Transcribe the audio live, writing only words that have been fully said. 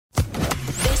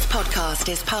podcast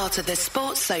is part of the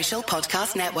Sports Social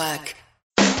Podcast Network.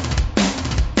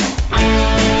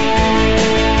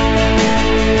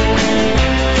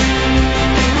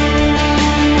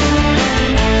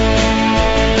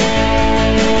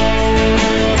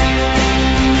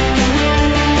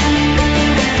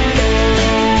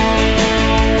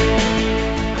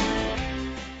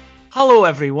 Hello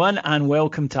everyone and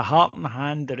welcome to Heart and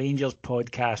Hand, the Rangers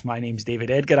podcast. My name's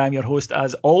David Edgar, I'm your host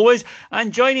as always,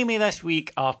 and joining me this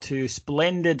week are two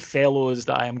splendid fellows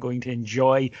that I am going to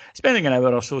enjoy spending an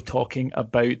hour or so talking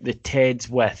about the Teds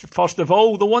with. First of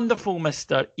all, the wonderful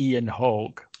Mr. Ian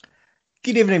Hogg.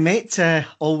 Good evening, mate.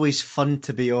 Always fun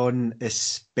to be on,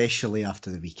 especially after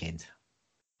the weekend.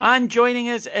 And joining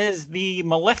us is the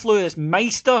mellifluous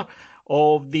meister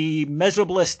of the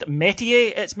miserablest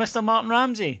métier, it's Mr. Martin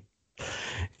Ramsey.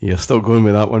 You're still going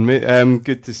with that one, mate.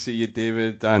 Good to see you,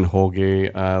 David and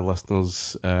Hoggy,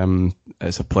 listeners.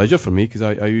 It's a pleasure for me because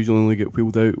I usually only get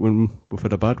wheeled out when we've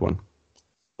had a bad one.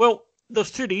 Well, there's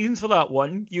two reasons for that.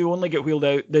 One, you only get wheeled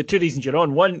out. The two reasons you're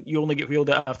on. One, you only get wheeled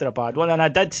out after a bad one. And I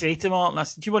did say to Martin, I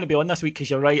said, do you want to be on this week?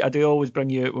 Because you're right, I do always bring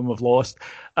you out when we've lost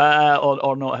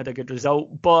or not had a good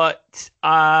result. But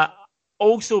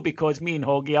also because me and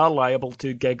Hoggy are liable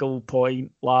to giggle,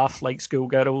 point, laugh like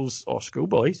schoolgirls or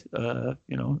schoolboys,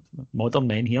 modern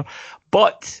men here.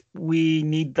 But we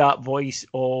need that voice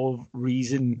of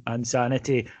reason and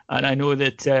sanity. And I know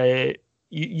that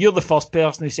you're the first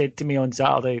person who said to me on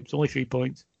Saturday, it's only 3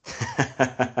 points.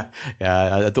 Yeah,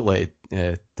 I don't let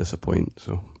it disappoint,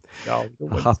 so no,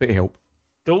 I'm happy to help.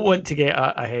 Don't want to get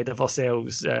ahead of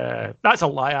ourselves. That's a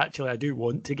lie, actually. I do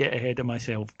want to get ahead of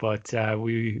myself, but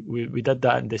we did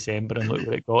that in December and look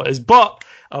where it got us. But,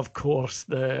 of course,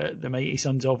 the mighty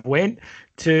Sons of went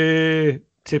to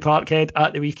Parkhead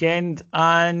at the weekend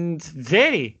and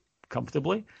very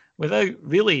comfortably, without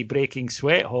really breaking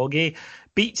sweat, Hoggy,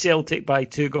 beat Celtic by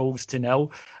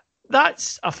 2-0.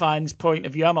 That's a fan's point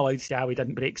of view. I'm allowed to say, we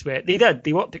didn't break sweat. They did.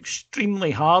 They worked extremely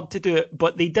hard to do it,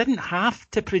 but they didn't have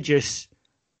to produce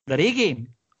their A game,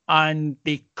 and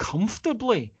they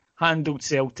comfortably handled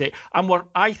Celtic and were,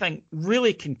 I think,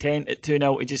 really content at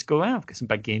 2-0 to just go, I've got some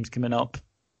big games coming up.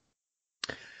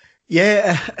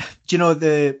 Yeah, do you know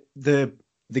the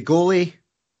goalie,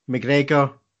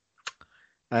 McGregor,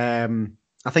 I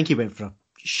think he went for a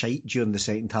shite during the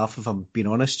second half, if I'm being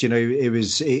honest. You know,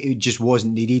 it just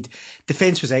wasn't needed.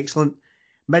 Defence was excellent.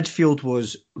 Midfield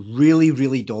was really,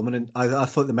 really dominant. I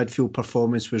thought the midfield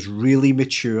performance was really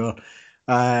mature.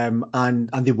 And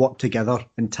they worked together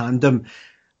in tandem.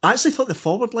 I actually thought the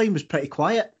forward line was pretty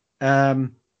quiet.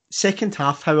 Second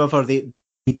half, however, they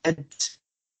did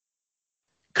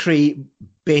create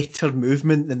better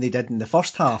movement than they did in the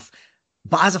first half.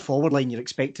 But as a forward line, you're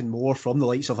expecting more from the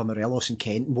likes of a Morelos and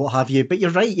Kent and what have you. But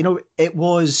you're right, you know, it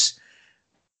was,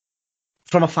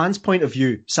 from a fan's point of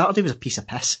view, Saturday was a piece of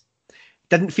piss.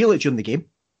 Didn't feel it during the game.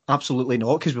 Absolutely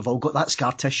not, because we've all got that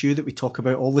scar tissue that we talk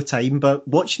about all the time. But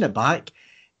watching it back,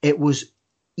 it was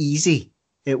easy.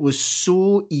 It was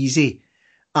so easy.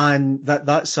 And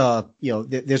there's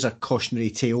a cautionary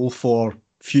tale for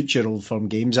future Old Firm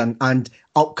games and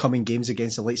upcoming games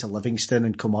against the likes of Livingston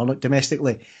and Kilmarnock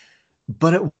domestically.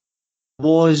 But it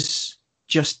was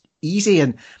just easy.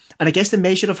 And I guess the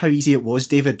measure of how easy it was,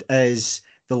 David, is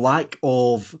the lack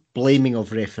of blaming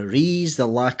of referees, the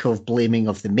lack of blaming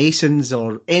of the Masons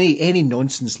or any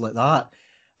nonsense like that.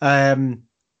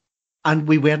 And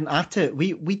we weren't at it.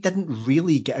 We didn't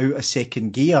really get out of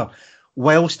second gear.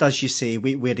 Whilst, as you say,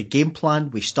 we had a game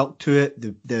plan, we stuck to it.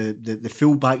 The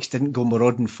fullbacks didn't go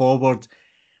marauding forward.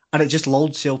 And it just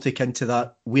lulled Celtic into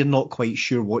that, we're not quite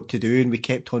sure what to do, and we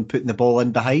kept on putting the ball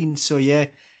in behind. So yeah,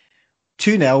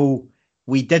 2-0,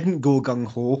 we didn't go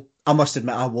gung-ho. I must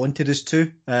admit, I wanted us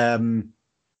to.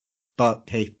 But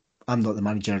hey, I'm not the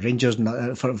manager of Rangers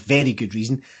for a very good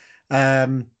reason.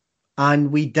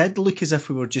 And we did look as if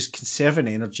we were just conserving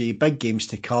energy, big games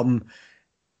to come.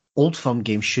 Old Firm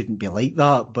games shouldn't be like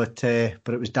that, but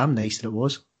it was damn nice that it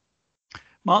was.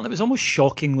 Martin, it was almost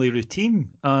shockingly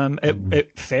routine.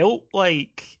 It felt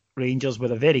like Rangers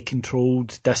were a very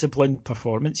controlled, disciplined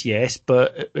performance, yes,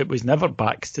 but it was never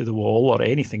backs to the wall or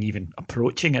anything even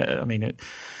approaching it. I mean,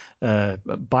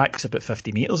 back's about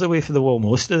 50 metres away from the wall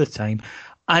most of the time.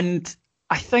 And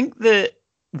I think that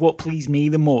what pleased me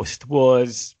the most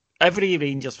was every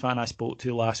Rangers fan I spoke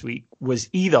to last week was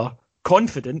either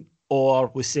confident or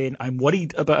was saying, I'm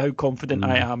worried about how confident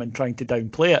I am and trying to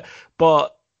downplay it.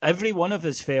 But every one of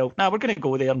us felt, we're going to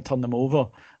go there and turn them over.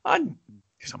 And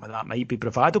some of that might be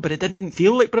bravado, but it didn't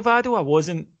feel like bravado. I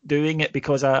wasn't doing it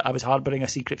because I was harbouring a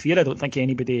secret fear. I don't think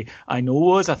anybody I know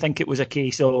was. I think it was a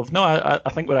case of, no, I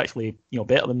think we're actually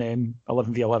better than them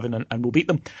 11v11 and we'll beat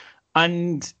them.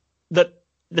 And the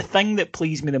thing that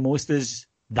pleased me the most is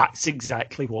that's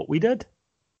exactly what we did.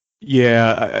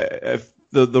 Yeah, if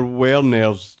there were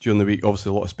nerves during the week,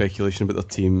 obviously a lot of speculation about their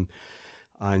team,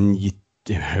 and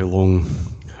how long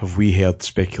have we heard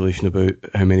speculation about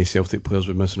how many Celtic players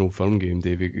would miss an Old Firm game,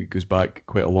 Dave? It goes back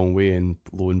quite a long way, and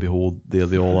lo and behold, there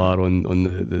they all are on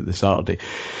the Saturday.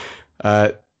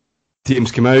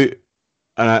 Teams come out,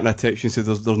 and I text you and said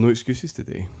there's no excuses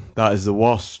today. That is the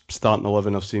worst starting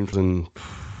 11 I've seen for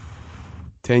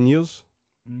 10 years.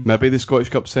 Maybe the Scottish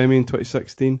Cup semi in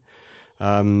 2016.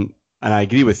 And I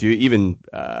agree with you, even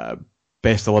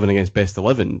best 11 against best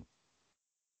 11,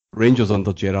 Rangers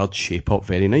under Gerrard shape up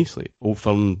very nicely. Old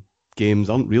Firm games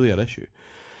aren't really an issue.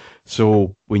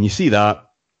 So when you see that,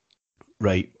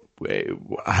 right,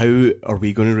 how are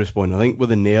we going to respond? I think where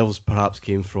the nerves perhaps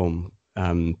came from,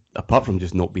 apart from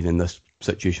just not being in this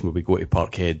situation where we go to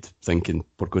Parkhead thinking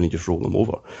we're going to just roll them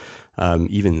over.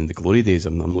 Even in the glory days,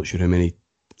 I'm not sure how many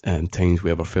times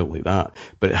we ever felt like that.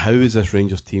 But how is this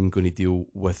Rangers team going to deal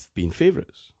with being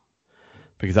favourites?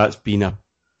 Because that's been a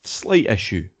slight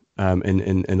issue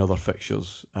in other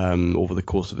fixtures over the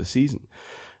course of the season.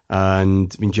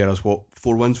 And I mean, Gerrard's 4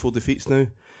 wins, 4 defeats now,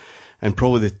 and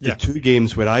probably the 2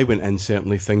 games where I went in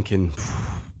certainly thinking,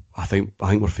 I think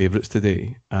we're favourites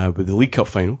today, with the League Cup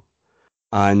final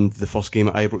and the first game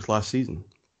at Ibrox last season,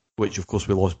 which of course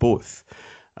we lost both.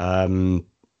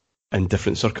 In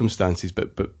different circumstances,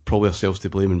 but probably ourselves to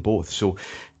blame in both. So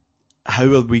how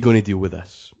are we going to deal with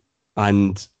this?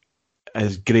 And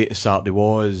as great as Saturday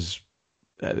was,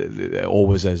 it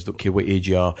always is, don't care what age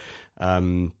you are,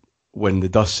 when the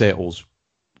dust settles,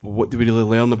 what do we really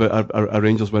learn about our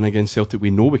Rangers win against Celtic? We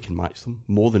know we can match them,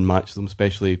 more than match them,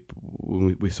 especially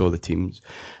when we saw the teams.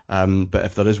 But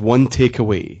if there is one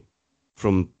takeaway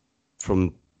from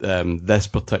this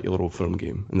particular Old Firm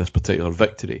game and this particular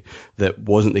victory that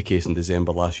wasn't the case in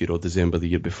December last year or December the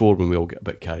year before when we all get a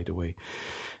bit carried away,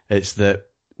 it's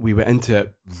that we went into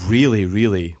it really,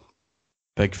 really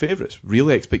big favourites,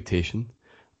 real expectation,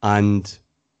 and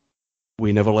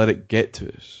we never let it get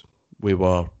to us. We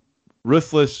were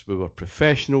ruthless, we were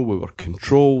professional, we were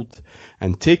controlled,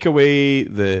 and take away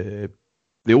the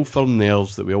Old Firm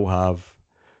nerves that we all have,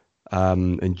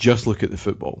 and just look at the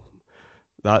football.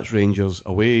 That's Rangers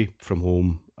away from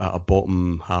home at a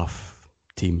bottom half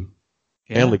team.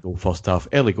 Yeah. Early goal first half,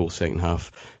 early goal second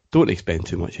half. Don't expend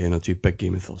too much energy. Big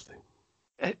game on Thursday.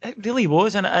 It really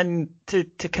was. And to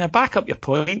kind of back up your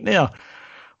point there,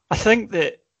 I think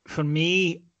that for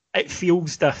me, it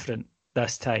feels different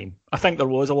this time. I think there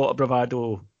was a lot of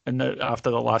bravado after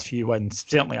the last few wins.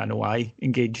 Certainly I know I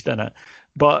engaged in it.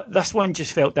 But this one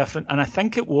just felt different. And I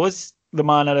think it was the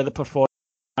manner of the performance.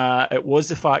 It was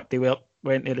the fact they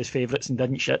went there as favourites and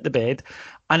didn't shit the bed.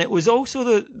 And it was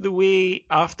also the way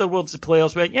afterwards the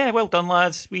players went, yeah, well done,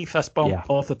 lads. We fist bump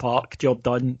off the park, job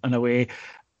done, and away.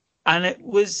 And it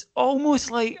was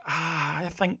almost like, I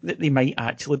think that they might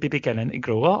actually be beginning to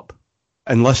grow up.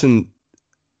 And listen,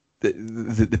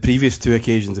 the previous 2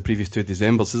 occasions, the previous 2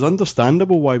 Decembers, is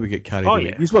understandable why we get carried away.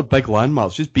 Yeah. These were big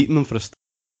landmarks, just beating them for a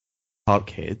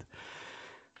Parkhead.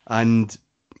 And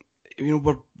you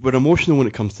know, we're emotional when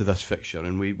it comes to this fixture,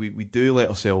 and we do let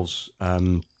ourselves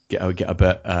get a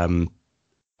bit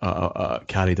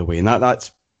carried away, and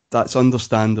that's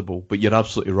understandable. But you're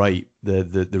absolutely right.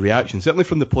 The reaction, certainly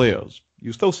from the players,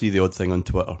 you'll still see the odd thing on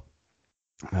Twitter.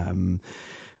 Not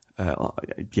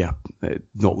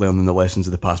learning the lessons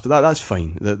of the past, but that's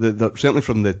fine. Certainly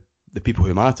from the people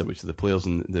who matter, which are the players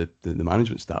and the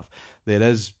management staff, there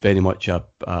is very much a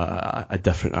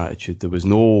different attitude. There was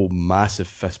no massive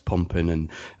fist pumping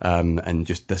and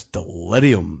just this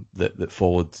delirium that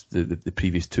followed the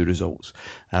previous 2 results.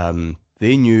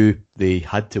 They knew they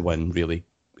had to win, really,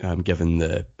 given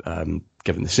the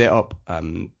setup,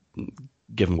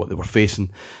 given what they were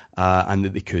facing, and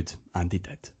that they could, and they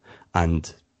did,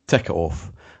 and tick it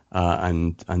off,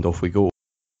 and off we go.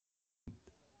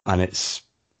 And it's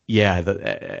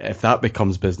if that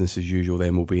becomes business as usual,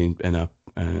 then we'll be in a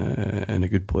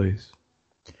good place.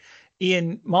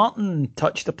 Ian, Martin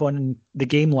touched upon the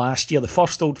game last year, the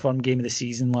first Old Firm game of the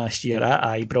season last year at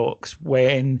Ibrox,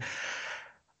 when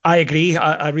I agree.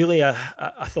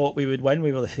 I thought we would win.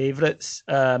 We were the favourites.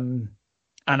 And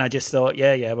And I just thought,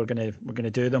 yeah, we're gonna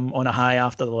do them on a high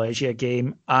after the Legia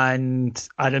game. And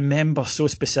I remember so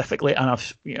specifically, and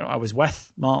I was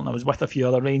with Martin, I was with a few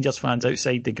other Rangers fans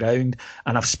outside the ground,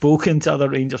 and I've spoken to other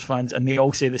Rangers fans, and they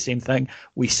all say the same thing.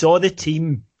 We saw the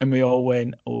team, and we all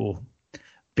went, oh,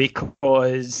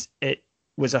 because it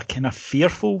was a kind of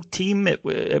fearful team. It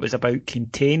was about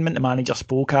containment. The manager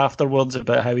spoke afterwards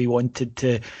about how he wanted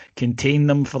to contain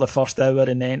them for the first hour,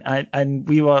 and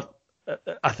we were,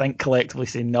 I think, collectively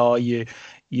saying, no, you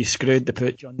screwed the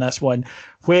pooch on this one.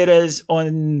 Whereas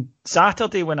on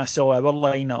Saturday, when I saw our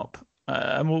lineup,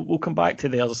 and we'll come back to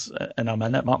theirs in a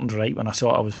minute. Martin's right. When I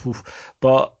saw it, I was, oof.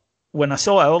 But when I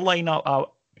saw our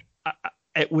lineup,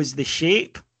 it was the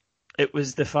shape. It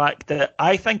was the fact that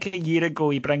I think a year ago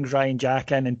he brings Ryan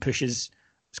Jack in and pushes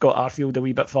Scott Arfield a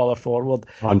wee bit further forward.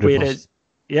 100%. Whereas,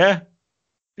 yeah,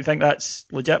 you think that's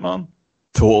legit, Martin?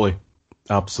 Totally,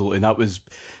 absolutely. And that was.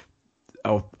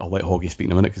 I'll let Hoggy speak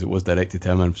in a minute because it was directed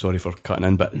to him. I'm sorry for cutting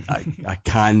in, but I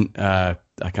can't back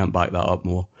that up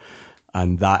more,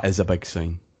 and that is a big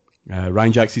sign.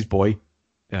 Ryan Jack's his boy,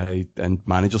 and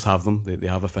managers have them. They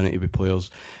have affinity with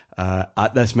players.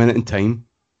 At this minute in time,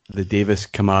 the Davis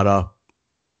Kamara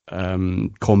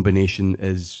combination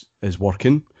is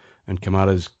working, and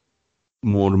Kamara's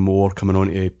more and more coming on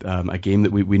to a game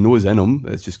that we know is in him.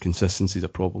 It's just consistency is a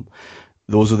problem.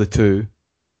 Those are the two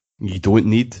you don't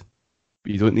need.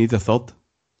 You don't need a third.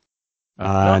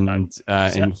 And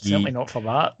certainly not for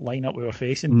that lineup we were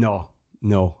facing. No.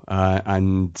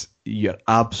 And you're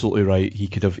absolutely right. He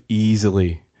could have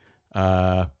easily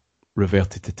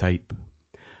reverted to type.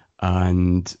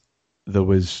 And there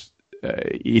was,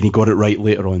 and he got it right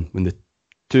later on when the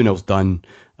 2-0's done.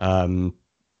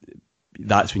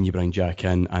 That's when you bring Jack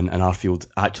in, and Arfield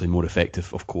actually more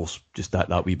effective, of course, just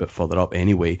that wee bit further up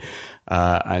anyway.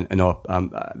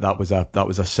 That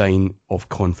was a sign of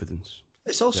confidence.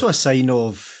 It's also a sign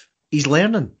of he's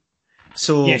learning.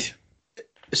 So yes.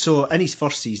 So in his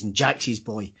first season, Jack's his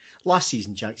boy. Last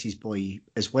season, Jack's his boy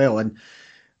as well. And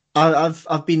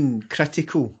I've been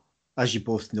critical, as you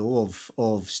both know,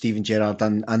 of Steven Gerrard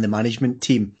and the management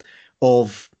team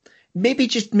of maybe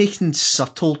just making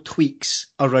subtle tweaks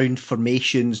around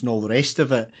formations and all the rest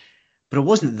of it. But it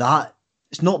wasn't that.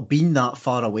 It's not been that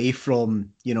far away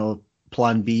from,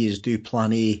 plan B is do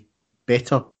plan A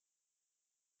better.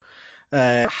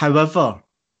 However,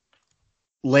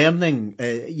 learning,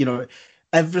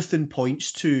 everything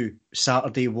points to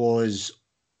Saturday was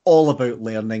all about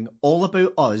learning, all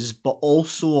about us, but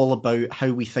also all about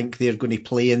how we think they're going to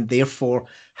play and therefore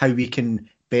how we can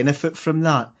benefit from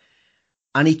that.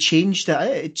 And he changed it.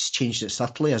 It's changed it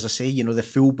subtly, as I say. The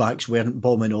fullbacks weren't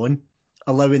bombing on,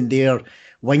 allowing their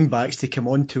wing-backs to come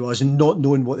on to us and not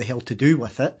knowing what the hell to do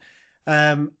with it.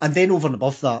 And then over and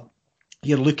above that,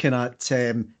 you're looking at,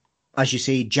 as you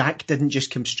say, Jack didn't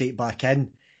just come straight back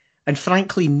in. And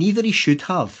frankly, neither he should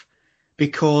have.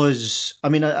 Because,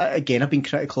 again, I've been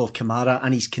critical of Kamara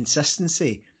and his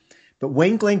consistency. But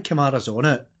when Glenn Kamara's on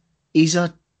it, he's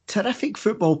a terrific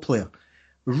football player.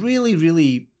 Really,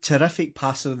 really terrific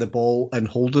passer of the ball and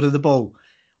holder of the ball.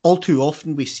 All too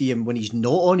often we see him when he's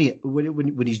not on it.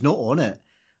 When he's not on it,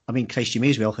 Christ, you may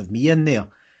as well have me in there.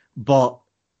 But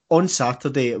on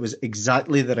Saturday, it was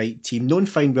exactly the right team. Knowing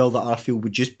fine well that Arfield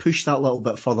would just push that little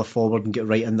bit further forward and get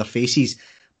right in their faces,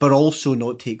 but also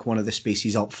not take one of the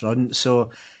spaces up front. So,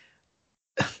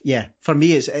 yeah, for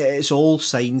me, it's all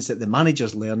signs that the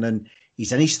manager's learning.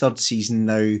 He's in his third season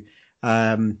now.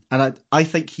 And I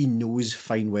think he knows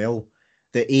fine well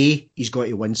that A, he's got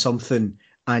to win something,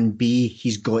 and B,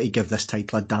 he's got to give this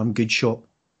title a damn good shot.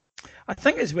 I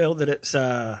think as well that it's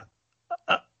a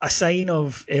sign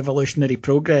of evolutionary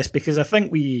progress, because I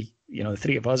think we, the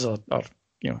three of us are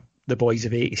the boys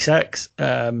of '86,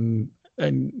 and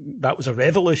that was a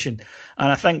revolution.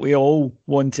 And I think we all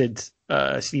wanted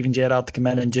Steven Gerrard to come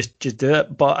in and just do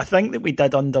it. But I think that we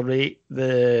did underrate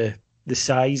the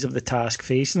size of the task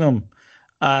facing him.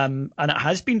 And it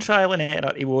has been trial and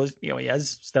error. He was, he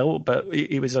is still, but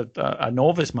he was a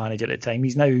novice manager at the time.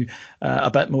 He's now a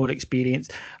bit more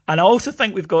experienced. And I also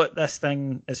think we've got this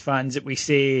thing as fans that we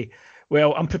say,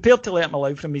 well, I'm prepared to let him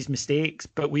allow from his mistakes,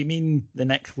 but we mean the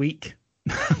next week.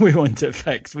 We want it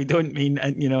fixed. We don't mean,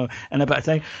 in a bit of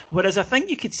time. Whereas I think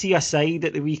you could see a side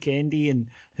at the weekend, Ian,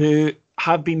 who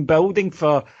have been building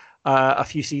for a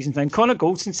few seasons now. Connor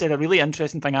Goldson said a really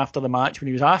interesting thing after the match when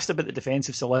he was asked about the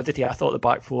defensive solidity. I thought the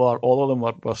back four, all of them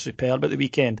were superb at the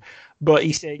weekend. But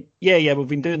he said, yeah, we've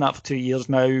been doing that for 2 years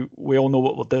now. We all know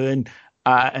what we're doing.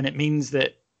 And it means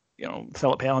that,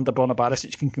 Philip Helander, Borna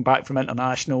Barisic can come back from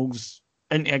internationals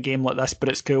into a game like this, but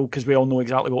it's cool because we all know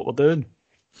exactly what we're doing.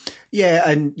 Yeah,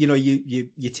 and you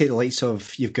take the likes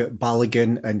of, you've got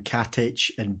Balogun and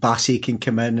Katic and Bassey can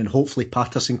come in, and hopefully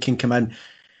Patterson can come in.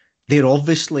 They're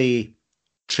obviously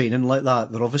training like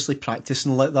that. They're obviously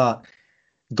practicing like that.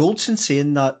 Goldson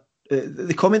saying that,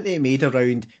 the comment that he made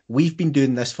around, we've been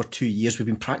doing this for 2 years, we've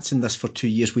been practicing this for 2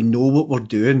 years, we know what we're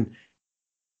doing.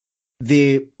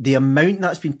 The amount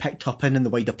that's been picked up in the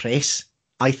wider press,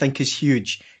 I think, is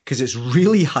huge, because it's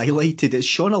really highlighted. It's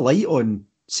shone a light on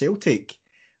Celtic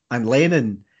and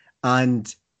Lennon,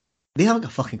 and they haven't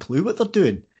got a fucking clue what they're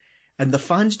doing, and the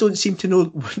fans don't seem to know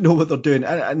what they're doing,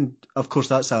 and of course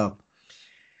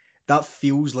that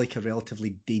feels like a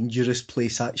relatively dangerous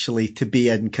place actually to be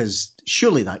in, because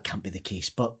surely that can't be the case,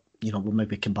 but we'll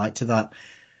maybe come back to that.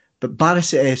 But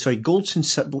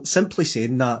Goldson simply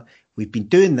saying that we've been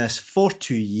doing this for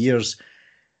 2 years.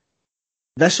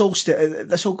 This all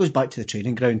goes back to the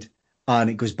training ground, and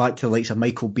it goes back to the likes of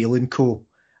Michael Beale and co.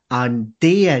 And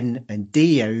day in and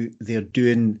day out, they're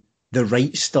doing the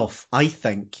right stuff, I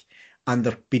think, and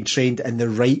they're being trained in the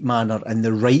right manner, and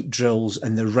the right drills,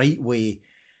 and the right way.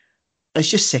 It's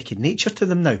just second nature to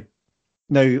them now.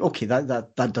 Now, okay,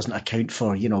 that doesn't account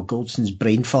for, Goldson's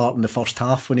brain fart in the first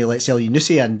half when he lets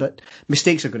Elyounoussi in, but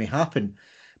mistakes are going to happen.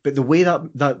 But the way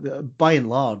that by and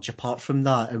large, apart from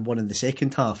that and one in the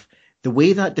second half, the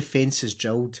way that defence is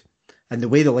drilled, and the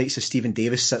way the likes of Stephen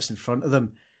Davis sits in front of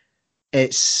them,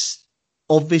 it's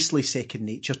obviously second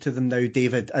nature to them now,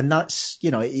 David. And that's,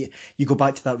 you go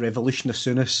back to that revolution of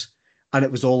Souness, and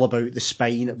it was all about the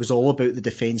spine, it was all about the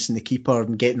defence and the keeper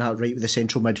and getting that right with the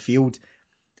central midfield.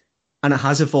 And it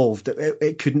has evolved.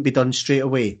 It couldn't be done straight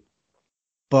away.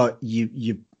 But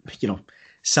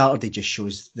Saturday just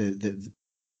shows the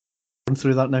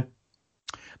through that now.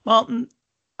 Martin,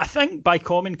 I think by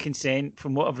common consent,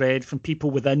 from what I've read from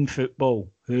people within football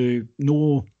who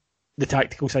know the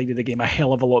tactical side of the game a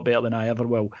hell of a lot better than I ever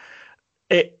will,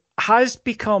 it has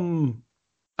become,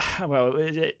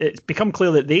 it's become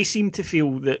clear that they seem to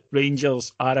feel that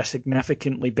Rangers are a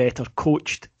significantly better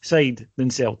coached side than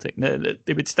Celtic. Now,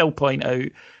 they would still point out,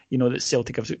 that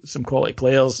Celtic have some quality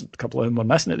players, a couple of them were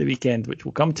missing at the weekend, which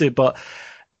we'll come to, but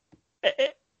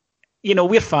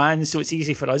we're fans, so it's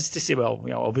easy for us to say, well,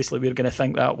 obviously we're going to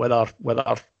think that with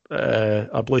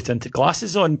our blue tinted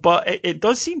glasses on, but it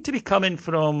does seem to be coming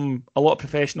from a lot of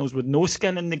professionals with no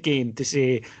skin in the game to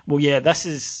say, well, yeah, this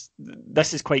is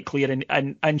quite clear,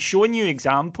 and showing you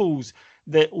examples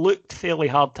that looked fairly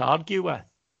hard to argue with.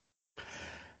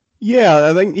 Yeah,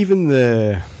 I think even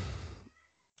the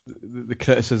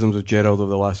criticisms of Gerrard over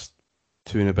the last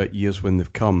 2 and a bit years when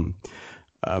they've come,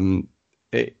 I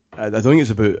don't think it's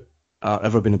about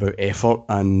ever been about effort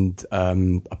and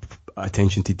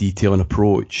attention to detail and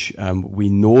approach. We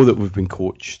know that we've been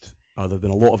coached. There's been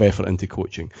a lot of effort into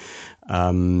coaching.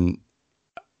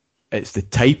 It's the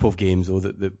type of games, though,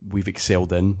 that we've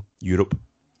excelled in Europe,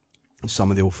 some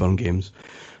of the Old Firm games,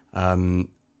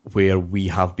 where we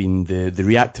have been the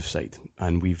reactive side,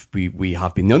 and we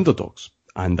have been the underdogs,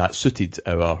 and that suited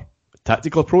our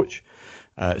tactical approach.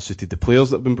 It suited the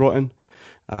players that have been brought in,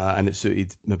 and it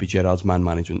suited maybe Gerrard's man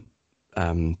management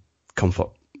comfort,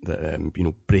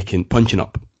 that breaking, punching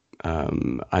up,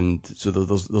 and so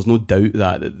there's no doubt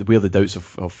that where the doubts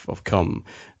have come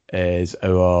is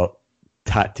our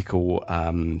tactical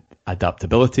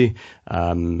adaptability,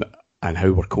 and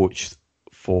how we're coached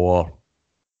for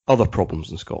other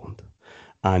problems in Scotland,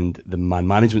 and the man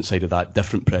management side of that,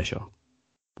 different pressure,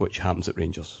 which happens at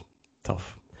Rangers,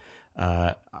 tough,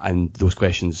 and those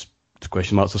question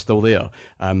marks are still there,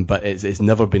 but it's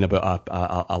never been about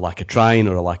a lack of trying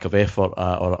or a lack of effort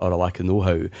or a lack of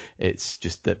know-how. It's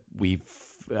just that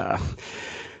we've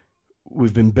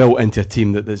been built into a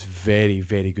team that's very,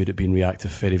 very good at being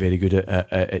reactive, very, very good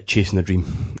at chasing a dream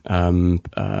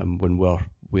when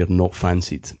we're not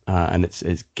fancied, and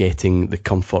it's getting the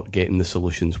comfort, getting the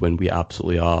solutions when we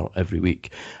absolutely are every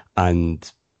week.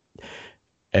 And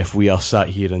if we are sat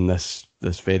here in this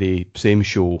very same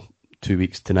show 2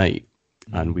 weeks tonight,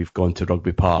 and we've gone to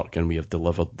Rugby Park and we have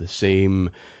delivered the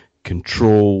same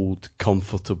controlled,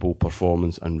 comfortable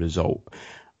performance and result,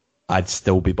 I'd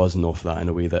still be buzzing off that in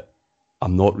a way that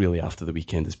I'm not really after the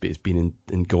weekend. It's been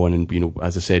and gone, and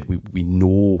as I said, we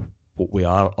know what we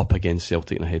are up against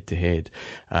Celtic in a head-to-head.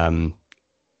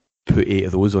 Put 8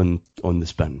 of those on the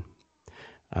spin.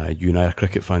 You and I are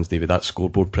cricket fans, David. That's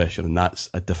scoreboard pressure, and that's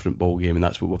a different ball game, and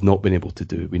that's what we've not been able to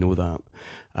do. We know that,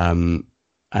 and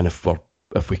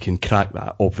if we can crack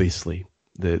that, obviously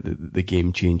the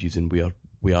game changes, and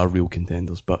we are real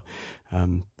contenders. But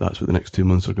that's what the next 2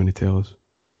 months are going to tell us.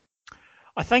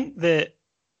 I think that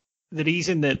the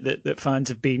reason that fans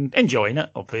have been enjoying it,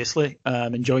 obviously,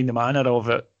 enjoying the manner of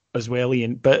it, as well,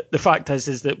 Ian. But the fact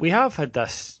is that we have had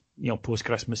this,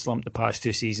 post-Christmas slump the past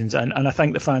 2 seasons, and I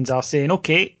think the fans are saying,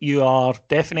 okay, you are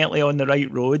definitely on the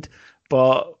right road,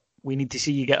 but we need to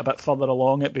see you get a bit further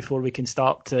along it before we can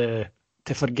start to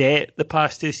forget the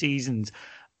past 2 seasons.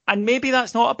 And maybe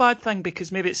that's not a bad thing,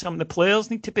 because maybe it's something the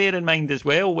players need to bear in mind as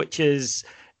well, which is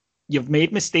you've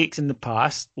made mistakes in the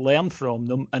past, learn from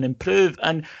them and improve.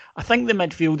 And I think the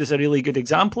midfield is a really good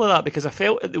example of that, because I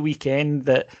felt at the weekend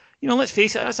that, let's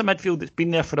face it, that's a midfield that's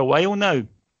been there for a while now.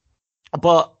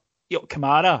 But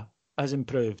Kamara has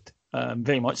improved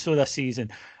very much so this season.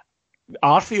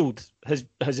 Arfield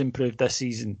has improved this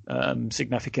season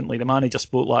significantly. The manager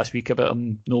spoke last week about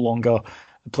him no longer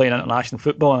playing international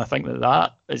football, and I think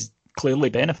that is clearly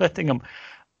benefiting him.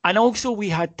 And also, we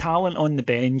had talent on the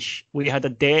bench. We had a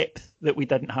depth that we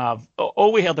didn't have.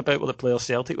 All we heard about were the players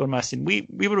Celtic were missing. We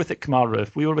were without Kemar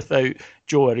Roofe. We were without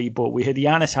Joe Aribo. We had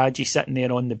Yanis Hadji sitting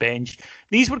there on the bench.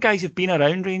 These were guys who've been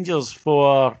around Rangers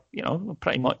for,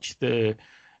 pretty much the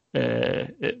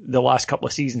last couple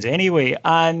of seasons anyway.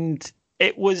 And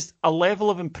it was a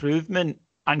level of improvement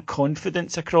and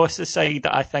confidence across the side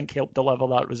that I think helped deliver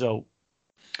that result.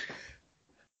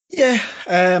 Yeah,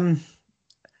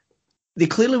 they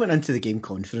clearly went into the game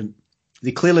confident.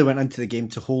 They clearly went into the game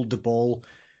to hold the ball.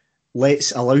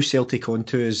 Let's allow Celtic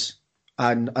onto us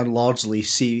and largely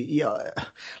see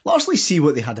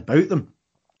what they had about them.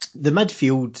 The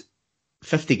midfield,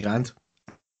 50 grand,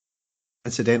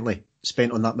 incidentally,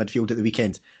 spent on that midfield at the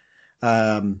weekend.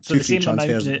 So the same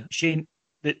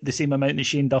amount that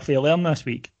Shane Duffy will earn this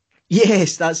week.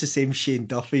 Yes, that's the same Shane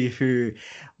Duffy who,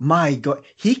 my God,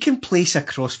 he can place a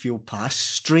cross-field pass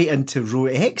straight into row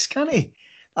X, can he?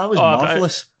 That was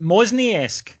marvellous.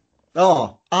 Mosney-esque.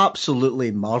 Oh,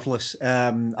 absolutely marvellous.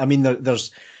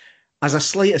 There's, as a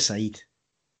slight aside,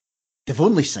 they've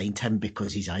only signed him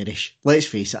because he's Irish. Let's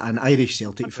face it, an Irish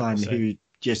Celtic 100%. Fan who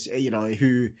just,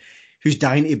 who's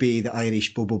dying to be the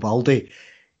Irish Bobo Baldé.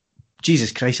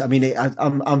 Jesus Christ, I'd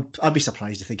be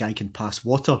surprised if the guy can pass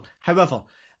water. However,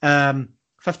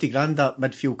 50 grand that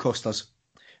midfield cost us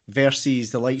versus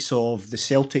the likes of the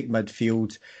Celtic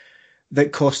midfield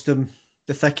that cost them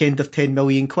the thick end of 10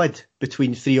 million quid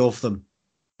between 3 of them.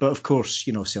 But of course,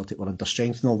 Celtic were under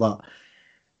strength and all that.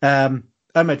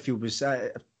 Our midfield was,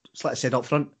 like I said up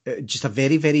front, just a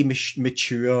very, very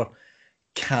mature,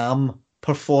 calm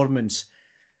performance.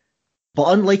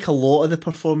 But unlike a lot of the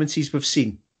performances we've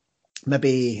seen,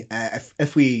 maybe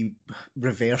if we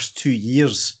reverse 2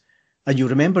 years, and you'll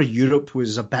remember Europe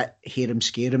was a bit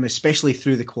harem-scarum, especially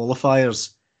through the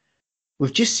qualifiers.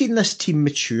 We've just seen this team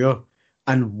mature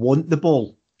and want the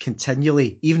ball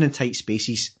continually, even in tight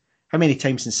spaces. How many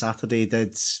times on Saturday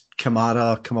did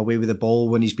Kamara come away with the ball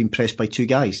when he's been pressed by 2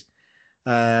 guys?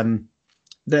 It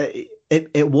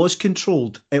was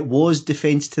controlled. It was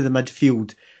defence to the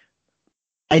midfield.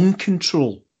 In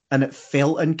control. And it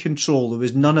felt in control. There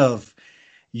was none of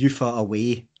Ufa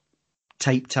away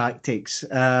type tactics.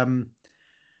 My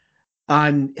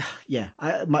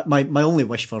only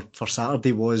wish for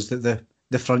Saturday was that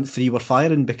the front 3 were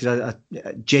firing, because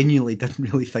I genuinely didn't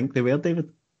really think they were,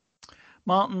 David.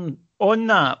 Martin, on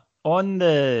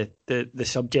the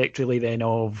subject really then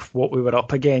of what we were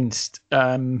up against,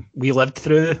 we lived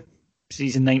through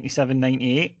season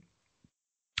 97-98,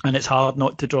 and it's hard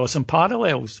not to draw some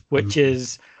parallels, which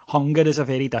is hunger is a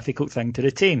very difficult thing to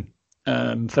retain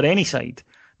for any side,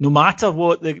 no matter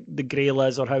what the grail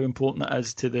is or how important it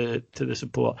is to the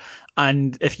support.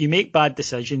 And if you make bad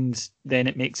decisions, then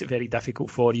it makes it very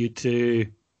difficult for you to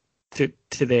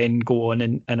then go on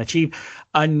and achieve.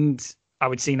 And I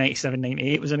would say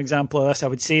 97-98 was an example of this. I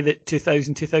would say that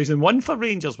 2000-2001 for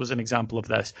Rangers was an example of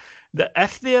this. That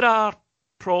if there are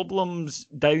problems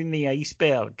down the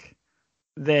iceberg,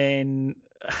 then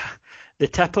the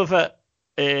tip of it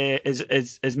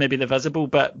is maybe the visible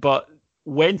bit, but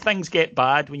when things get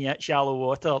bad, when you hit shallow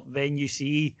water, then you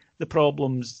see the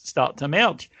problems start to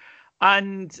emerge.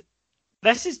 And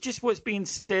this is just what's being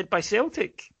said by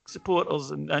Celtic supporters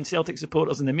and Celtic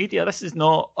supporters in the media. This is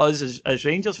not us as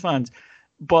Rangers fans.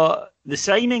 But the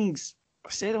signings, I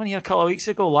said on here a couple of weeks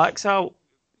ago, Laxalt,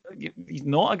 he's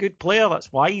not a good player.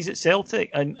 That's why he's at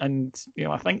Celtic. And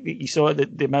I think that you saw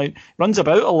the amount, runs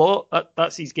about a lot.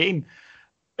 That's his game.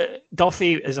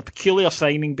 Duffy is a peculiar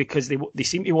signing because they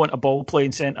seem to want a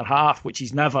ball-playing centre-half, which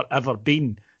he's never, ever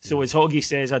been. So as Hoggy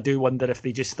says, I do wonder if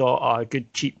they just thought, a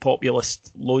good, cheap,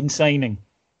 populist loan signing.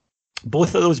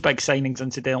 Both of those big signings,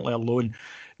 incidentally, are loan.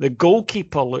 The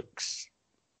goalkeeper looks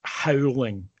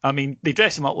howling. I mean, they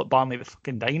dress him up like Barney the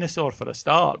fucking dinosaur for a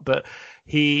start, but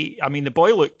the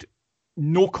boy looked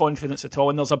no confidence at all.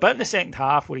 And there's a bit in the second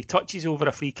half where he touches over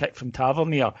a free kick from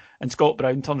Tavernier and Scott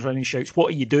Brown turns around and shouts, "What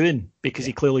are you doing?" Because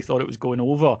he clearly thought it was going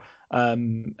over.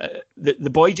 The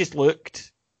boy just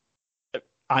looked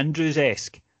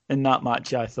Andrews-esque in that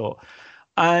match, I thought.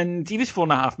 And he was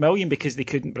 $4.5 million because they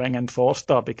couldn't bring in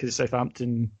Forster because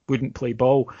Southampton wouldn't play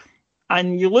ball.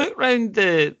 And you look round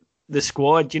the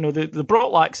squad, you know, they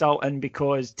brought Laxalt in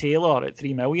because Taylor at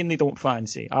 $3 million they don't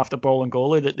fancy, after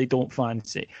Bolingoli that they don't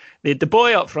fancy. The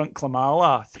boy up front,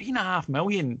 Klimala, $3.5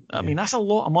 million. I mean, that's a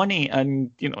lot of money,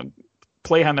 and, you know,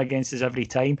 play him against us every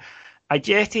time.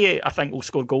 Ajeti, I think, will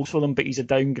score goals for them, but he's a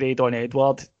downgrade on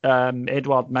Edward.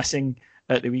 Edward missing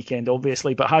at the weekend,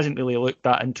 obviously, but hasn't really looked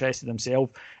that interested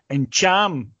himself. And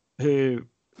Cham, who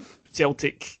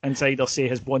Celtic insiders say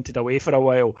has wanted away for a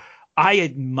while, I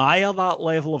admire that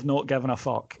level of not giving a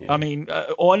fuck. Yeah. I mean,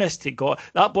 honest to God,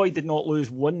 that boy did not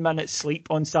lose 1 minute's sleep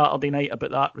on Saturday night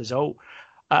about that result.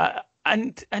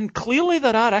 And clearly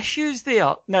there are issues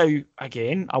there. Now,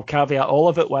 again, I'll caveat all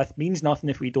of it with, means nothing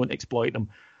if we don't exploit them.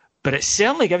 But it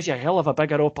certainly gives you a hell of a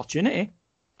bigger opportunity.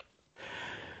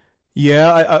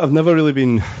 Yeah, I've never really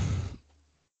been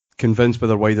convinced by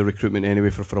their wider recruitment anyway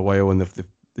for a while, and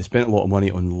they spent a lot of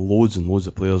money on loads and loads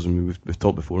of players, and we've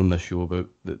talked before on this show about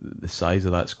the size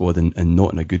of that squad, and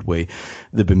not in a good way.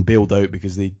 They've been bailed out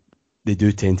because they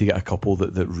do tend to get a couple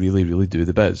that really, really do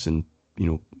the bits, and, you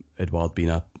know, Edouard being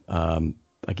a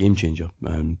game changer,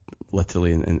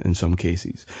 literally in some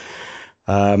cases.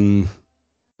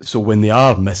 So when they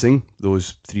are missing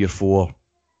those 3 or 4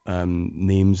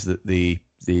 names that they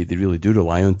really do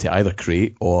rely on to either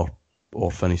create or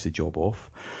finish the job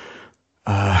off,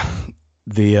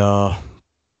 their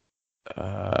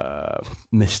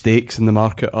mistakes in the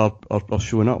market are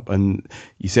showing up. And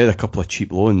you said a couple of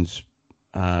cheap loans.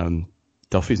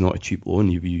 Duffy's not a cheap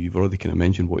loan. You've already kind of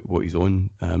mentioned what he's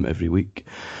on every week.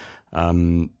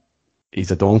 He's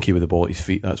a donkey with the ball at his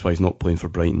feet. That's why he's not playing for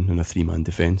Brighton in a 3-man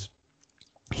defence.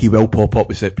 He will pop up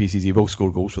with set pieces. He will score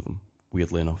goals for them,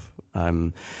 weirdly enough.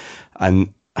 And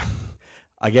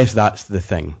I guess that's the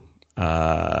thing.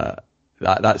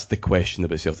 That's the question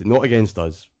about Celtic. Not against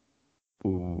us.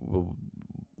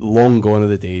 Long gone are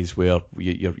the days where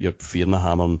you're fearing a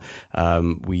hammer.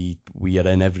 We are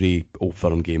in every Old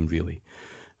Firm game, really.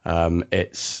 We've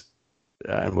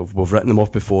written them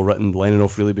off before, written Lennon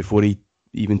off really before he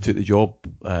even took the job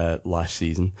last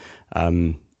season.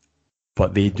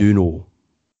 But they do know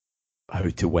how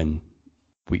to win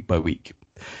week by week.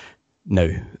 Now,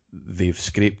 they've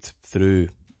scraped through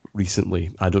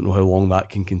recently. I don't know how long that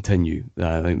can continue.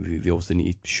 I think they obviously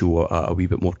need to show a wee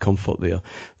bit more comfort there.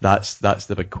 That's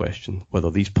the big question.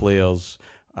 Whether these players,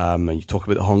 and you talk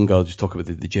about the hunger, just talk about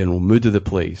the general mood of the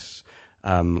place,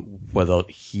 whether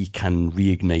he can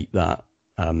reignite that.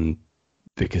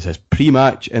 Because his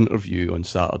pre-match interview on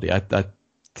Saturday, I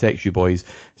text you boys,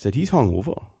 said he's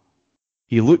hungover.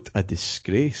 He looked a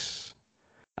disgrace.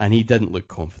 And he didn't look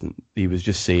confident. He was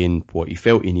just saying what he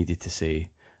felt he needed to say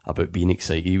about being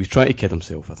excited. He was trying to kid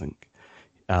himself, I think.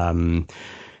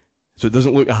 So it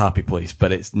doesn't look a happy place,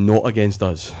 but it's not against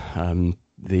us.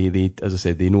 They, as I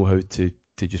said, they know how to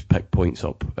just pick points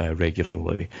up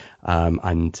regularly.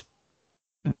 And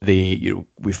we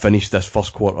finished this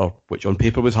first quarter, which on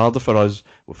paper was harder for us.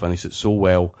 We finished it so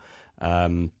well.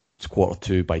 It's quarter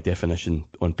 2, by definition,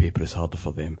 on paper is harder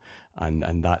for them.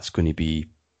 And that's going to be...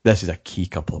 This is a key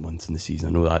couple of months in the season.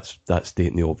 I know that's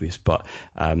stating the obvious, but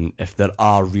if there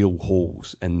are real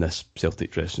holes in this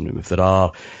Celtic dressing room, if there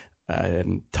are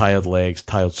tired legs,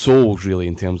 tired souls, really,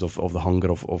 in terms of the hunger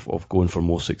of going for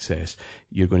more success,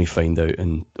 you're going to find out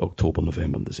in October,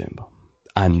 November, and December.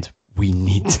 And we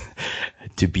need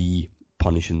to be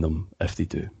punishing them if they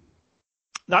do.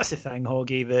 That's the thing,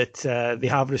 Hoggy, that they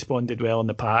have responded well in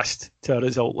the past to a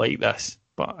result like this.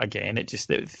 But again, it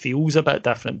feels a bit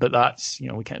different. But that's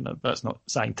that's not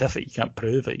scientific. You can't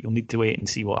prove it. You'll need to wait and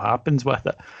see what happens with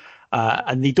it.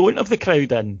 And they don't have the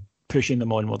crowd in pushing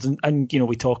them onwards. And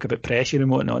we talk about pressure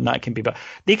and whatnot, and that can be. But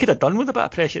they could have done with a bit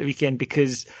of pressure at the weekend,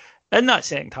 because in that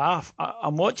second half,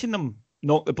 I'm watching them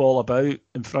knock the ball about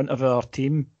in front of our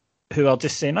team, who are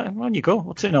just saying, "On you go,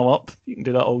 we're 2-0 up. You can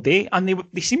do that all day." And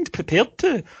they seemed prepared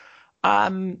to.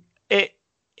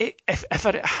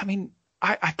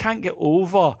 I can't get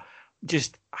over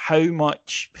just how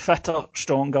much fitter,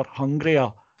 stronger,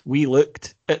 hungrier we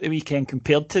looked at the weekend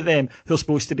compared to them, who are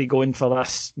supposed to be going for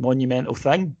this monumental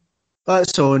thing.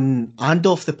 That's on and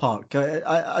off the park.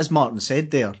 As Martin said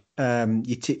there,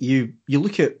 you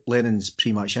look at Lennon's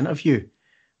pre-match interview,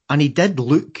 and he did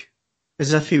look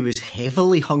as if he was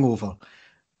heavily hungover,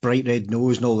 bright red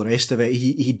nose and all the rest of it.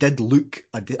 He did look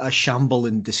a shamble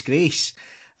in disgrace.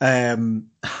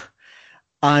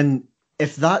 And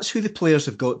if that's who the players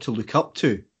have got to look up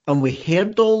to, and we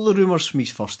heard all the rumours from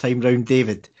his first time round,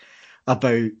 David,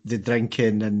 about the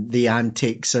drinking and the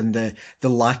antics and the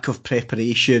lack of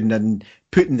preparation and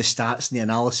putting the stats and the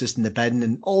analysis in the bin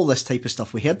and all this type of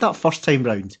stuff. We heard that first time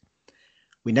round.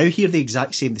 We now hear the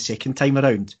exact same the second time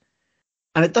around.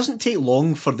 And it doesn't take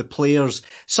long for the players.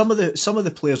 Some of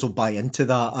the players will buy into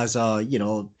that as a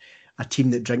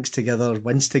team that drinks together,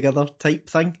 wins together type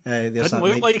thing. Didn't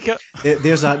look like it.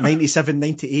 There's that 97,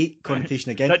 98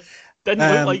 connotation again.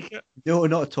 Didn't look like it. No,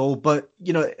 not at all. But,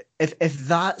 if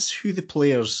that's who the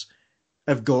players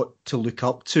have got to look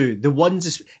up to, the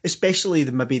ones, especially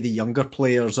maybe the younger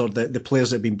players or the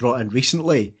players that have been brought in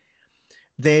recently,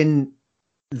 then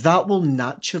that will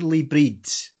naturally breed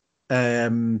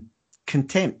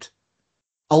contempt,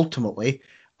 ultimately,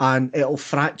 and it'll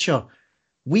fracture.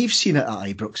 We've seen it at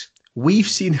Ibrox. We've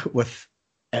seen it with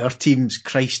our teams,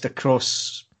 Christ,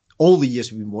 across all the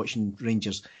years we've been watching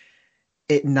Rangers.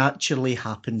 It naturally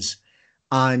happens.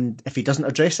 And if he doesn't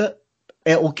address it,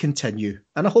 it will continue.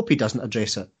 And I hope he doesn't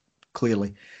address it,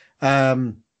 clearly.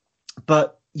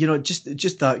 But, just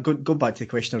that, going back to the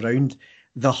question around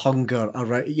the hunger,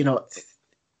 around,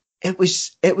 it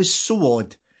was so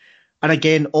odd. And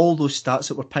again, all those stats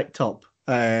that were picked up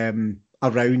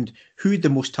around who had the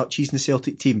most touches in the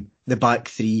Celtic team, the back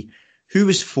three, who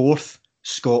was fourth,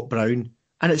 Scott Brown.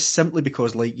 And it's simply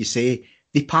because, like you say,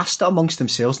 they passed it amongst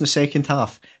themselves in the second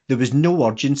half. There was no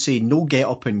urgency, no get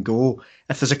up and go.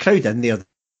 If there's a crowd in there, they're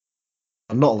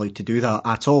not allowed to do that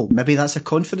at all. Maybe that's a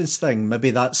confidence thing. Maybe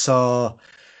that's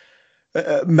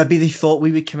maybe they thought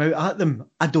we would come out at them.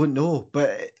 I don't know.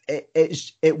 But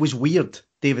it was weird,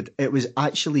 David. It was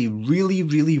actually really,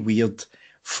 really weird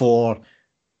for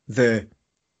the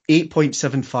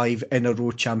 8.75 in a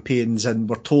row champions, and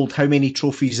we're told how many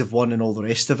trophies they've won and all the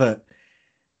rest of it.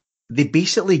 They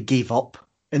basically gave up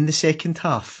in the second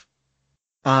half,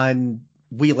 and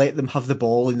we let them have the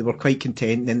ball, and they were quite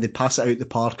content, and then they'd pass it out the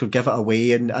park or give it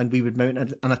away, and we would mount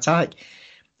an attack.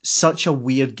 Such a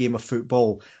weird game of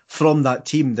football from that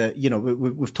team that,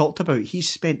 we've talked about. He's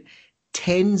spent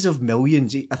tens of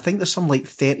millions. I think there's some like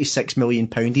 £36 million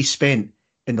he spent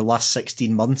in the last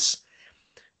 16 months.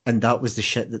 And that was the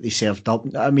shit that they served up.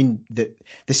 I mean, the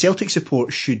Celtic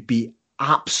support should be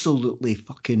absolutely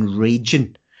fucking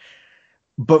raging.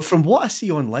 But from what I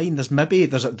see online, there's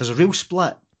a real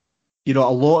split. A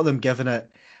lot of them giving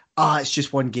it, it's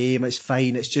just one game, it's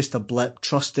fine, it's just a blip,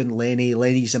 trust in Lenny,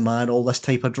 Lenny's a man, all this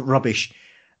type of rubbish.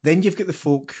 Then you've got the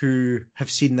folk who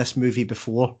have seen this movie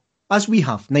before, as we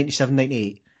have, 97,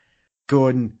 98,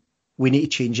 going, we need to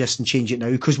change this and change it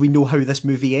now because we know how this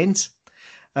movie ends.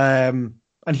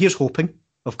 And here's hoping,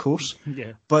 of course.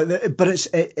 Yeah. But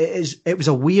it was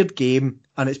a weird game,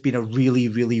 and it's been a really,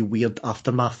 really weird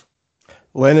aftermath.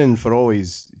 Lennon, for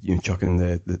always chucking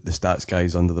the stats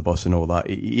guys under the bus and all that,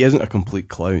 he isn't a complete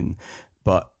clown,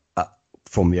 but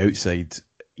from the outside,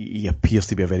 he appears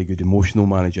to be a very good emotional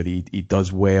manager. He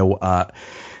does well at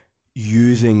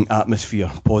using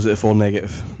atmosphere, positive or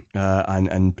negative,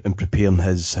 and preparing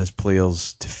his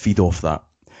players to feed off that.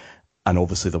 And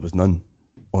obviously there was none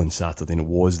on Saturday, and it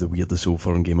was the weirdest Old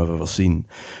Firm game I've ever seen.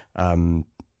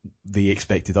 They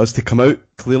expected us to come out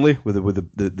clearly with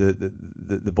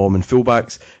the bomb and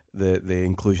fullbacks. The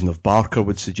inclusion of Barker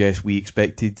would suggest we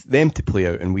expected them to play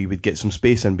out, and we would get some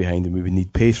space in behind, and we would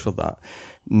need pace for that.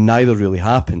 Neither really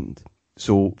happened.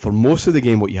 So for most of the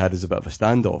game, what you had is a bit of a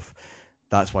standoff.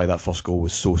 That's why that first goal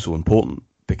was so important,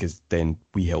 because then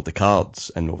we held the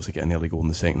cards and obviously get an early goal in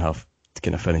the second half to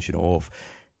kind of finish it off.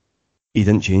 He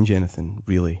didn't change anything,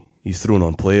 really. He's thrown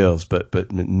on players,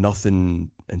 but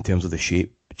nothing in terms of the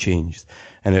shape changed.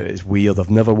 And it's weird. I've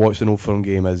never watched an Old Firm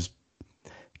game as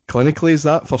clinically as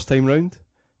that first time round,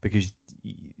 because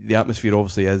the atmosphere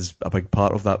obviously is a big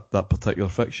part of that particular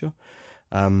fixture.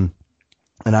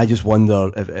 And I just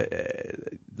wonder if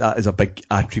that is a big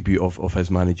attribute of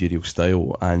his managerial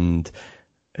style, and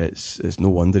it's no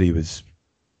wonder he was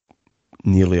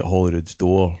nearly at Holyrood's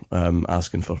door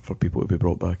asking for people to be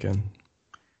brought back in.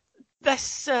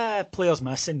 This player's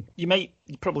missing. You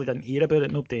probably didn't hear about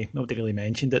it. Nobody really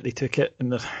mentioned it. They took it in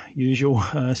their usual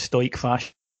stoic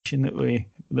fashion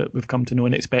that we've come to know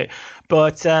and expect.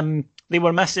 But they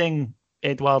were missing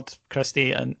Edouard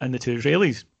Christie and the two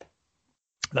Israelis.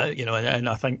 And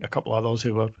I think a couple of others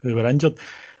who were injured.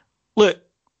 Look,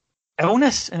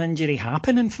 illness and injury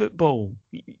happen in football.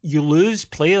 You lose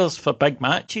players for big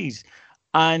matches,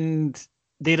 and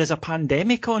there is a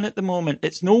pandemic on at the moment.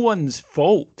 It's no one's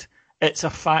fault. It's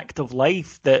a fact of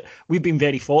life that we've been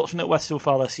very fortunate with so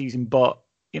far this season, but,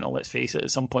 let's face it, at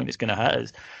some point it's going to hit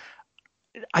us.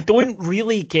 I don't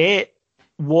really get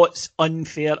what's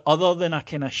unfair other than a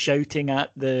kind of shouting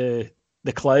at the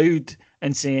cloud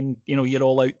and saying, you're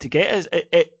all out to get us.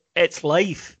 It's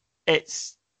life.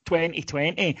 It's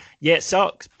 2020. Yeah, it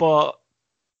sucks, but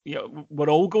we're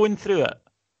all going through it.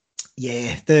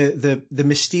 Yeah, the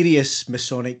mysterious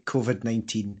Masonic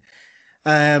COVID-19.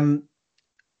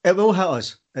 It will hit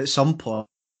us at some point.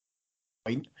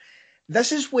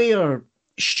 This is where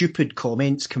stupid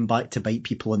comments come back to bite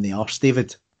people in the arse,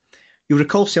 David. You'll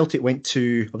recall Celtic went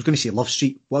to, I was going to say Love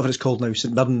Street, whatever it's called now,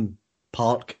 St Mirren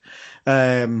Park.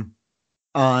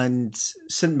 And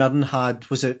St Mirren had,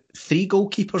 was it 3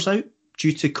 goalkeepers out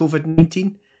due to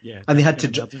COVID-19? Yeah, and they had to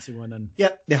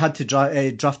they had to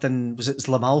draft in, was it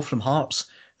Lamal from Hearts?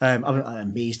 I'm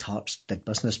amazed Hearts did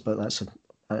business, but that's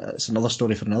another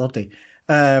story for another day.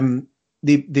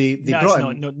 They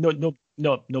brought in,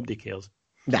 nobody cares.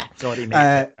 Nah, sorry,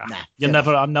 mate.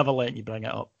 I'm never letting you bring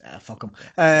it up. Fuck them.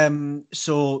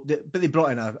 But they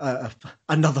brought in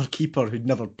another keeper who'd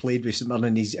never played with St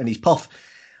Mirren in his puff,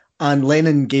 and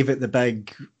Lennon gave it the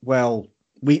big. Well,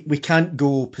 we can't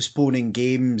go postponing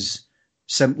games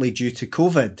simply due to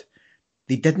COVID.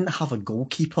 They didn't have a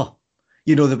goalkeeper.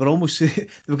 They were almost they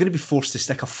were going to be forced to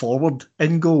stick a forward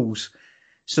in goals.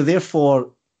 So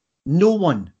therefore, no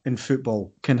one in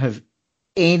football can have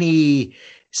any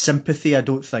sympathy, I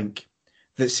don't think,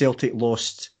 that Celtic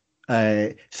lost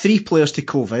 3 players to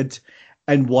COVID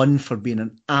and 1 for being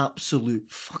an absolute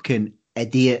fucking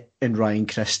idiot in Ryan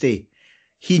Christie.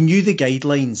 He knew the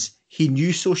guidelines. He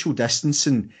knew social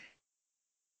distancing.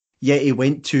 Yet he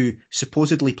went to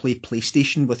supposedly play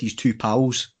PlayStation with his 2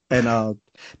 pals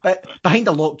behind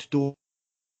a locked door,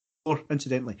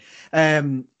 incidentally.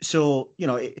 Fancied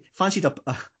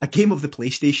a game of the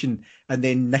PlayStation, and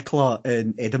then Nicola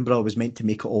in Edinburgh was meant to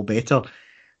make it all better.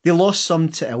 They lost some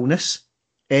to illness.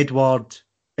 Edward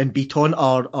and Beaton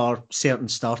are certain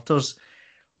starters.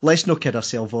 Let's not kid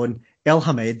ourselves on. El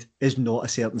Hamed is not a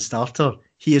certain starter.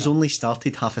 He has only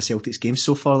started half of Celtic's games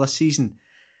so far this season.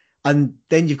 And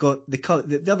then you've got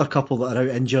the other couple that are out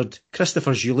injured.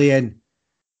 Christopher Jullien.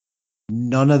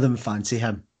 None of them fancy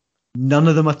him. None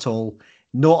of them at all.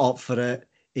 Not up for it.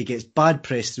 He gets bad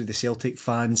press through the Celtic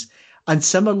fans. And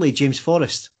similarly, James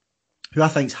Forrest, who I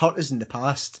think's hurt us in the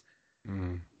past.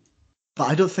 But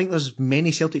I don't think there's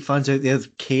many Celtic fans out there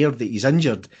that care that he's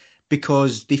injured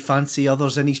because they fancy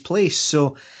others in his place.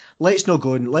 So let's not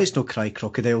cry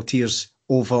crocodile tears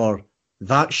over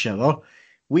that shower.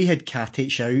 We had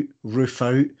Katic out, Roof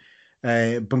out.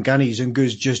 Bongani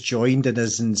Zungu's just joined and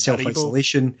is in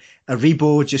self-isolation.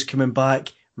 Aribo just coming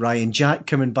back. Ryan Jack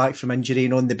coming back from injury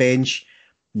and on the bench.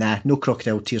 Nah, no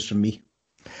crocodile tears from me.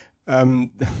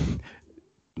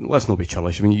 Let's not be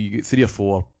childish. I mean, you get 3 or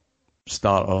 4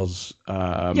 starters.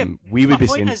 We would be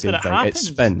saying the same thing. It's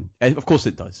spin. Of course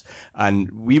it does.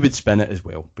 And we would spin it as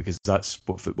well, because that's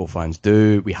what football fans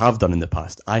do. We have done in the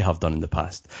past. I have done in the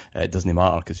past. It doesn't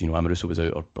matter because, Amoruso was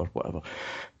out or whatever.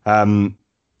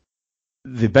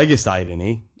 The biggest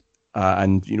irony,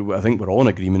 and I think we're all in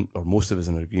agreement, or most of us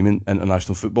in agreement,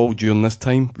 international football during this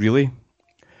time, really.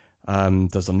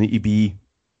 Does there need to be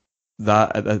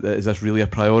that? Is this really a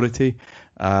priority?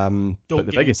 But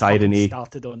the biggest irony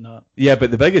started on that. Yeah,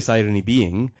 but the biggest irony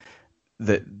being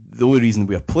that the only reason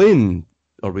we are playing,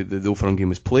 or the Old Firm game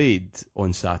was played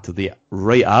on Saturday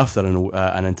right after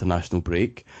an international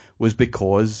break, was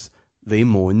because they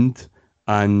moaned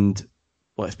and,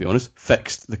 let's be honest,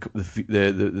 fixed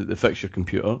the fixture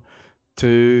computer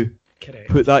to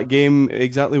put that game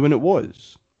exactly when it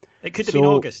was. It could have been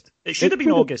August. It should have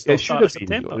been August. It should have been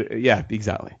September. Yeah,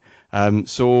 exactly.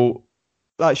 So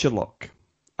that's your luck.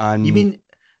 And you mean,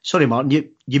 sorry, Martin,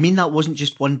 you mean that wasn't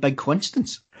just one big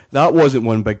coincidence? That wasn't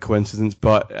one big coincidence,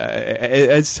 but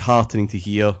it is heartening to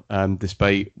hear,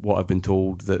 despite what I've been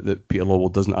told, that Peter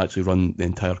Lawwell doesn't actually run the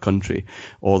entire country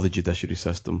or the judiciary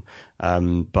system.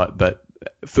 But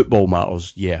football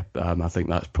matters, yeah. I think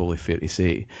that's probably fair to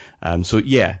say. So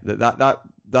yeah,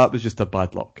 that was just a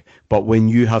bad luck. But when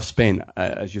you have spent,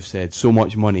 as you've said, so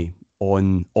much money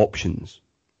on options,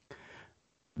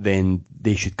 then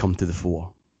they should come to the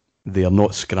fore. They are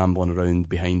not scrambling around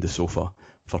behind the sofa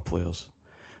for players.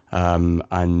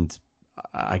 And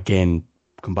again,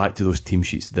 come back to those team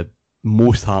sheets. The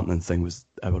most heartening thing was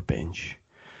our bench.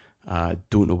 I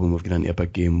don't know when we've gone into a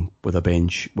big game with a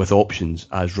bench with options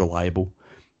as reliable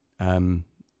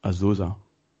as those are.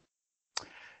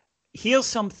 Here's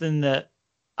something that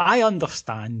I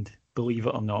understand, believe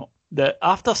it or not, that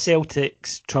after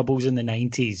Celtic's troubles in the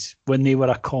 90s, when they were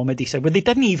a comedy side, when they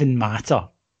didn't even matter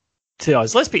to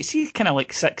us, see, kind of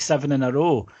like 6-7 in a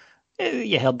row,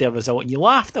 you heard their result and you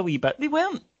laughed a wee bit. They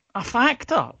weren't a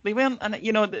factor. They weren't, and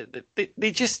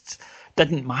they just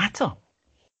didn't matter.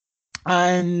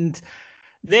 And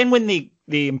then when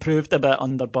they improved a bit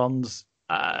under Burns,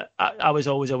 I was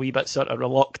always a wee bit sort of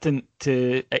reluctant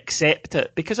to accept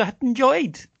it because I had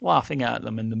enjoyed laughing at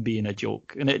them and them being a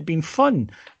joke, and it had been fun.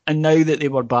 And now that they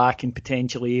were back and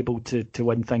potentially able to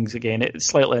win things again, it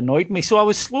slightly annoyed me. So I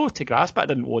was slow to grasp it. I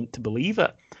didn't want to believe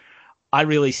it. I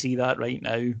really see that right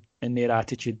now in their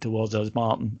attitude towards us,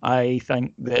 Martin. I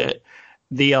think that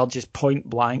they are just point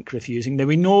blank refusing. Now,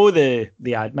 we know the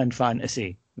admin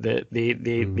fantasy that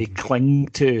they cling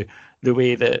to the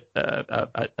way that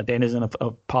a denizen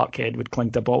of Parkhead would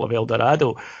cling to a bottle of El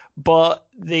Dorado. But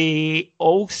they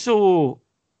also,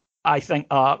 I think,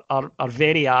 are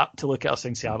very apt to look at us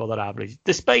and say, well, they're average,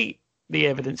 despite the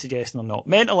evidence suggesting they're not.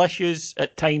 Mental issues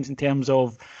at times in terms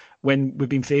of when we've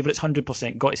been favourites,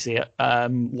 100%, got to say it.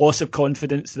 Loss of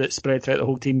confidence that spread throughout the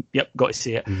whole team, yep, got to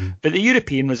say it. But the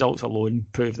European results alone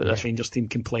prove that this Rangers team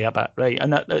can play a bit, right?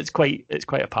 And it's quite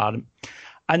apparent.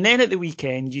 And then at the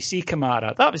weekend, you see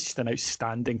Kamara. That was just an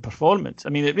outstanding performance. I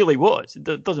mean, it really was.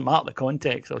 It doesn't matter the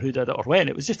context or who did it or when.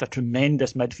 It was just a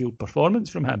tremendous midfield performance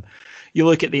from him. You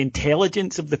look at the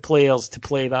intelligence of the players to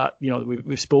play that. You know,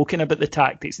 we've spoken about the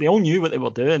tactics. They all knew what they were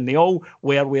doing. They all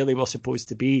were where they were supposed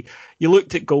to be. You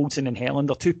looked at Goldson and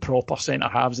Helander, two proper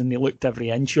centre-halves, and they looked every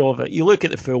inch of it. You look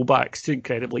at the full-backs, two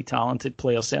incredibly talented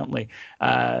players, certainly,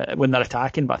 when they're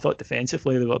attacking, but I thought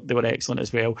defensively they were excellent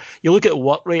as well. You look at the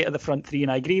work rate of the front three,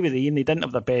 and I agree with Ian, they didn't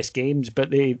have their best games,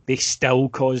 but they still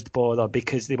caused bother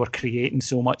because they were creating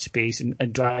so much space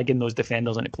and dragging those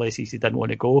defenders into places they didn't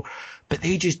want to go. But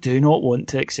they just do not want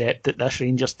to accept that this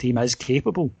Rangers team is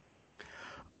capable.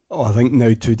 Oh, I think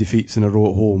now 2 defeats in a row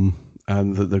at home,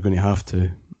 and that they're going to have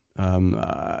to.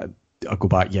 I'll go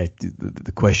back,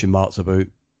 the question marks about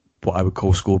what I would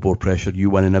call scoreboard pressure. You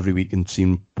winning every week and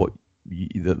seeing what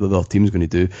the other team's going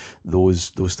to do,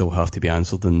 those still have to be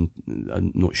answered, and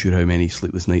I'm not sure how many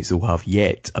sleepless nights they'll have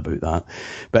yet about that.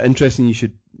 But interesting, you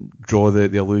should draw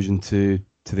the allusion to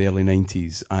the early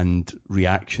 90s and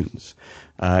reactions.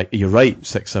 You're right,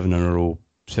 6-7 in a row,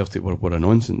 Celtic were a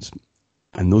nonsense,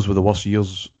 and those were the worst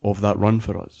years of that run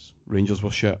for us. Rangers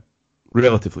were shit,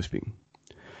 relatively speaking.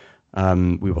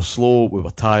 We were slow, we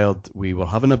were tired, we were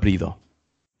having a breather.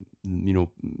 You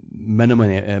know,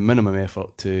 minimum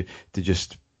effort to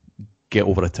just get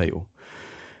over a title.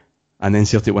 And then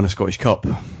Celtic win a Scottish Cup,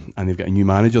 and they've got a new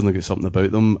manager, and they've got something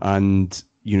about them. And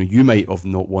you know, you might have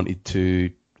not wanted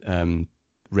to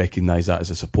recognise that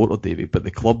as a supporter, David, but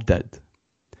the club did.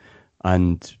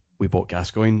 And we bought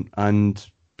Gascoigne, and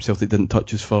Celtic didn't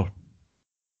touch us for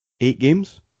 8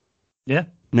 games. Yeah,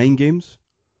 9 games.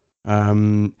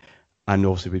 And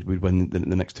obviously we'd win the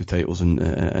next 2 titles and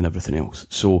everything else.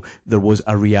 So there was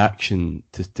a reaction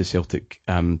to Celtic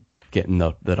getting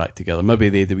their act together. Maybe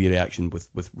they had the wee reaction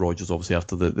with Rodgers, obviously,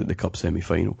 after the Cup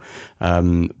semi-final.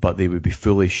 But they would be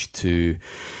foolish to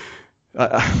do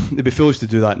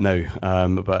that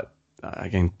now. But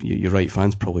again, you're right,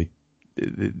 fans probably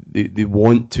they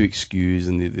want to excuse,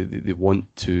 and they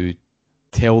want to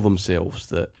tell themselves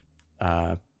that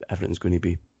everything's going to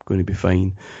be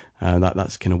fine.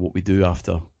 That's kind of what we do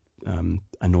after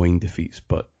annoying defeats.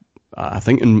 But I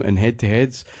think in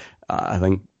head-to-heads, I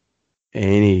think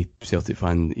any Celtic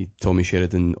fan, Tommy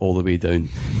Sheridan all the way down,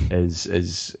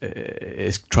 is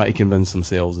trying to convince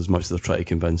themselves as much as they're trying to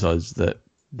convince us that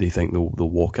they think they'll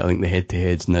walk it. I think the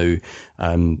head-to-heads now,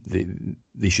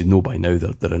 they should know by now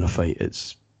they're in a fight.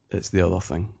 It's the other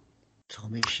thing.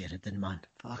 Tommy Sheridan, man.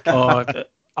 Fuck. Oh,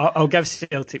 I'll give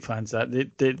Celtic fans that.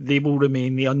 They will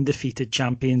remain the undefeated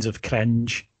champions of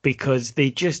cringe, because they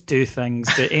just do things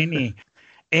that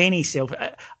any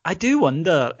Celtic... I do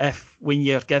wonder if when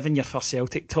you're giving your first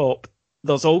Celtic top,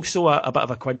 there's also a bit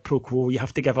of a quid pro quo. You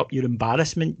have to give up your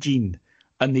embarrassment gene,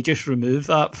 and they just remove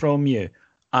that from you.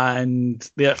 And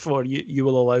therefore you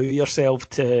will allow yourself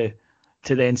to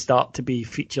then start to be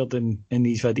featured in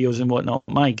these videos and whatnot.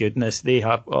 My goodness, they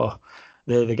have...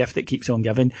 The gift that keeps on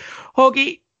giving.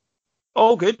 Hoggy,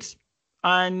 all good.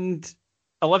 And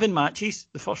 11 matches,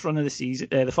 the first run of the season,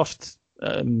 the first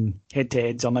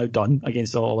head-to-heads are now done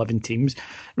against all 11 teams.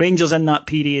 Rangers in that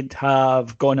period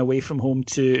have gone away from home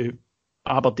to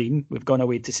Aberdeen. We've gone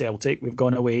away to Celtic. We've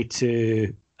gone away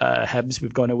to Hibs.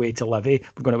 We've gone away to Livy.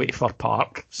 We've gone away to Fir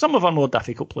Park. Some of our more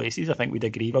difficult places, I think we'd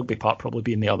agree. Rugby Park probably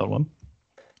being the other one.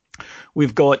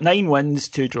 We've got 9 wins,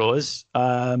 2 draws,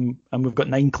 and we've got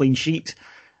 9 clean sheets.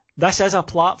 This is a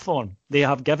platform. They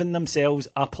have given themselves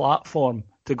a platform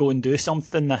to go and do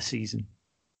something this season.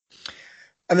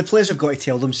 And the players have got to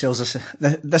tell themselves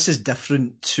this is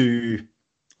different to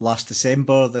last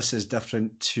December. This is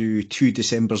different to 2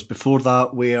 Decembers before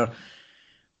that, where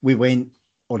we went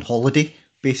on holiday,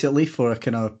 basically, for a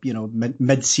kind of,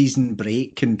 mid-season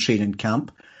break and training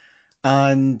camp.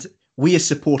 And we as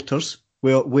supporters,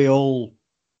 we all,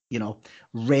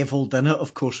 revelled in it.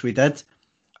 Of course we did.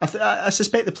 I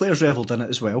suspect the players revelled in it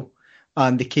as well.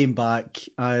 And they came back,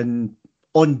 and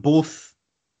on both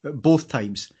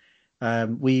times,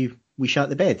 we shat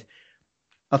the bed.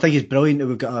 I think it's brilliant that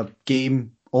we've got a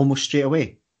game almost straight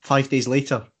away, 5 days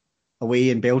later, away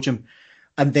in Belgium.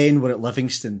 And then we're at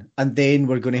Livingston. And then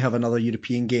we're going to have another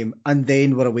European game. And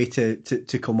then we're away to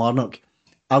Kilmarnock.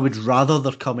 I would rather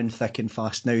they're coming thick and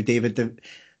fast now, David.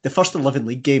 The first 11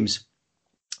 league games,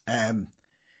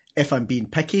 if I'm being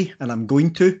picky, and I'm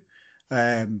going to,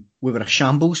 we were a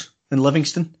shambles in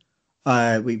Livingston.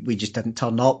 We just didn't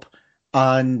turn up.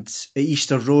 And at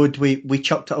Easter Road, we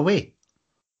chucked it away.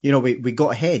 We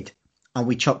got ahead and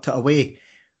we chucked it away.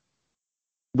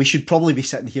 We should probably be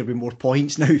sitting here with more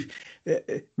points now.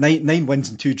 9 wins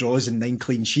and 2 draws and 9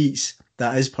 clean sheets.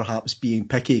 That is perhaps being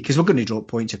picky, because we're going to drop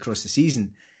points across the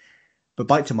season. But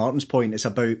back to Martin's point, it's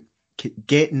about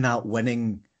getting that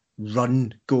winning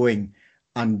run going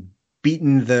and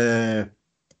beating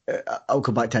I'll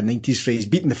go back to a 90s phrase,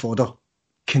 beating the fodder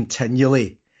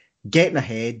continually, getting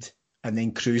ahead and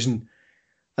then cruising.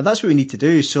 And that's what we need to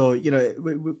do. So,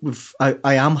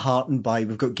 I am heartened by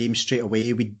we've got games straight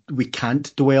away. We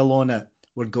can't dwell on it.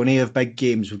 We're going to have big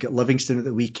games. We've got Livingston at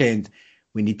the weekend.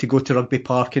 We need to go to Rugby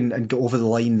Park and get over the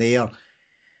line there.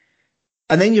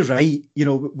 And then you're right.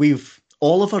 We've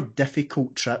all of our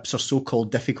difficult trips, or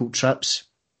so-called difficult trips,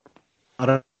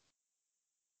 are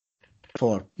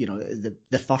for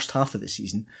the first half of the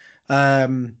season.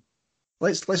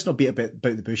 Let's not beat about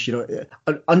the bush.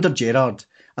 Under Gerrard,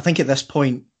 I think at this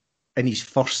point in his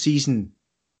first season,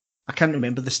 I can't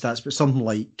remember the stats, but something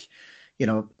like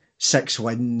 6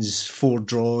 wins, 4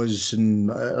 draws,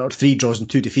 or 3 draws and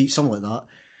 2 defeats, something like that.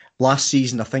 Last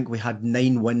season, I think we had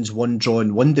 9 wins, 1 draw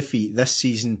and 1 defeat. This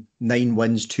season, 9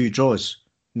 wins, 2 draws,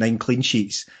 9 clean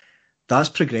sheets. That's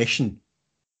progression.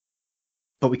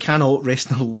 But we cannot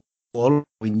rest in our laurels.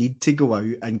 We need to go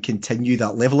out and continue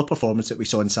that level of performance that we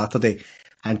saw on Saturday,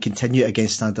 and continue it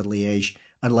against Standard Liège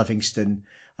and Livingston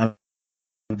and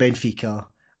Benfica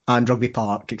and Rugby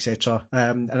Park, etc.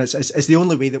 And it's the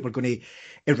only way that we're going to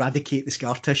eradicate the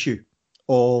scar tissue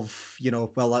of,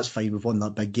 well, that's fine, we've won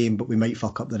that big game, but we might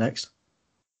fuck up the next.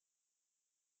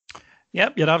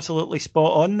 Yep, you're absolutely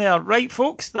spot on there. Right,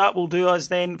 folks, that will do us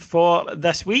then for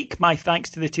this week. My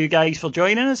thanks to the two guys for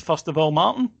joining us. First of all,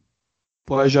 Martin.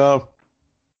 Pleasure.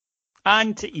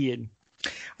 And to Ian.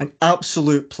 An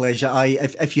absolute pleasure.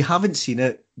 If you haven't seen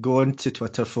it, go on to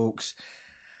Twitter, folks,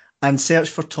 and search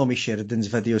for Tommy Sheridan's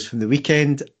videos from the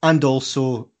weekend, and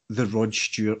also the Rod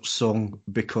Stewart song,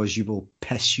 because you will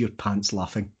piss your pants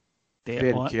laughing.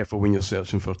 Very careful when you're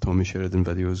searching for Tommy Sheridan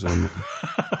videos on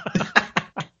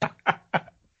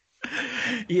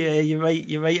Yeah, you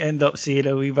might end up saying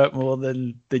a wee bit more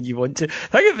than you want to. The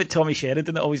thing about Tommy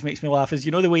Sheridan that always makes me laugh is,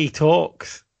 the way he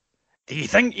talks. Do you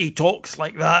think he talks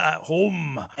like that at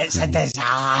home? It's a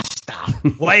disaster.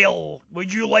 Well,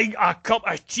 would you like a cup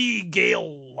of tea,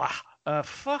 Gail?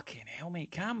 Fucking hell,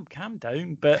 mate, calm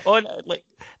down. But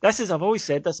I've always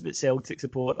said this about Celtic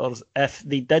supporters. If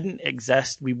they didn't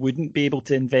exist, we wouldn't be able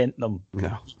to invent them.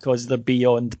 No. Because they're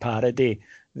beyond parody.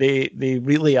 They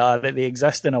really are. They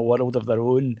exist in a world of their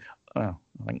own. I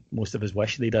think most of us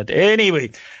wish they did.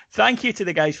 Anyway, thank you to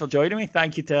the guys for joining me.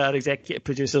 Thank you to our executive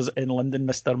producers in London,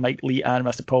 Mr. Mike Lee and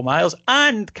Mr. Paul Miles.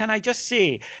 And can I just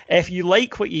say, if you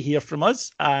like what you hear from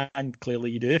us, and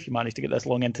clearly you do if you manage to get this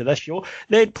long into this show,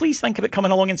 then please think about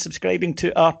coming along and subscribing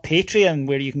to our Patreon,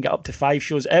 where you can get up to 5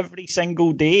 shows every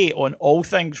single day on all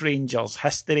things Rangers,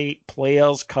 history,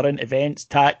 players, current events,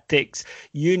 tactics,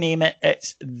 you name it,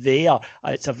 it's there.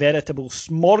 It's a veritable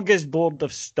smorgasbord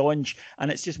of staunch, and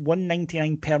it's just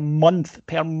 $1.99 per month,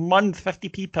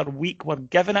 50p per week. We're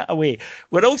giving it away.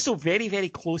 We're also very, very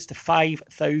close to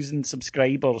 5,000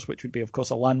 subscribers, which would be, of course,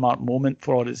 a landmark moment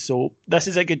for us. So this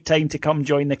is a good time to come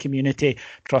join the community.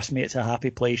 Trust me, it's a happy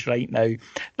place right now.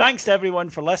 Thanks to everyone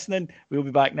for listening. We'll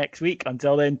be back next week.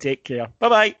 Until then, take care.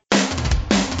 Bye-bye.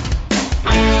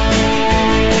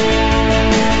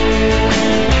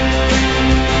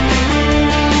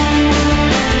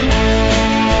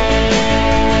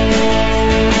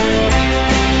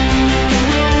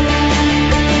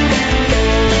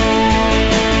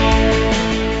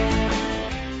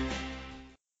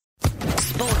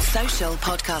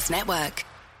 Podcast Network.